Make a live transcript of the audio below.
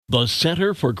The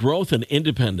Center for Growth and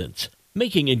Independence,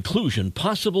 making inclusion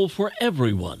possible for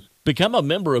everyone. Become a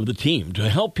member of the team to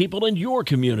help people in your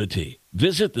community.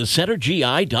 Visit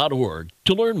thecentergi.org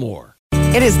to learn more.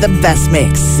 It is the best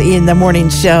mix in the morning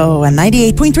show on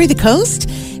 98.3 The Coast.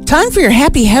 Time for your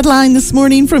happy headline this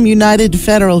morning from United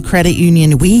Federal Credit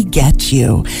Union. We get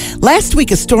you. Last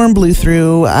week, a storm blew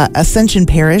through Ascension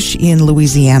Parish in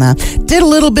Louisiana. Did a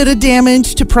little bit of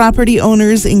damage to property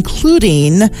owners,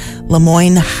 including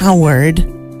Lemoyne Howard,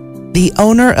 the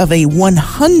owner of a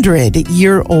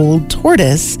 100-year-old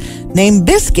tortoise named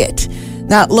Biscuit.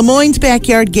 Now, Lemoyne's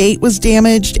backyard gate was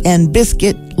damaged, and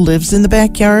Biscuit lives in the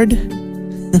backyard.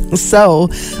 So,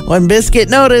 when Biscuit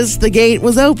noticed the gate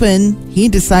was open, he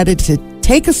decided to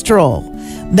take a stroll.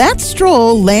 That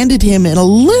stroll landed him in a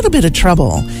little bit of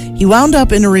trouble. He wound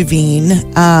up in a ravine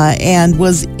and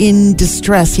was in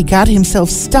distress. He got himself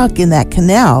stuck in that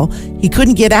canal. He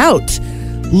couldn't get out.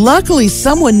 Luckily,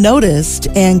 someone noticed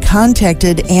and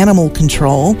contacted animal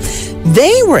control.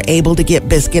 They were able to get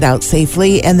Biscuit out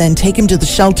safely and then take him to the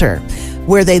shelter,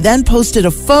 where they then posted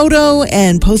a photo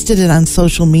and posted it on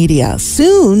social media.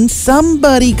 Soon,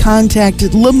 somebody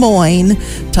contacted Lemoyne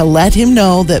to let him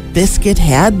know that Biscuit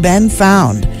had been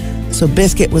found. So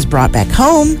Biscuit was brought back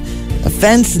home. The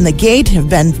fence and the gate have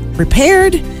been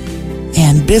repaired,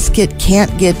 and Biscuit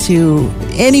can't get to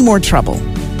any more trouble.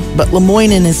 But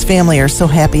Lemoyne and his family are so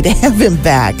happy to have him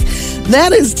back.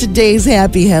 That is today's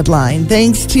happy headline.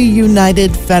 Thanks to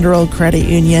United Federal Credit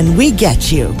Union, we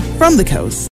get you from the coast.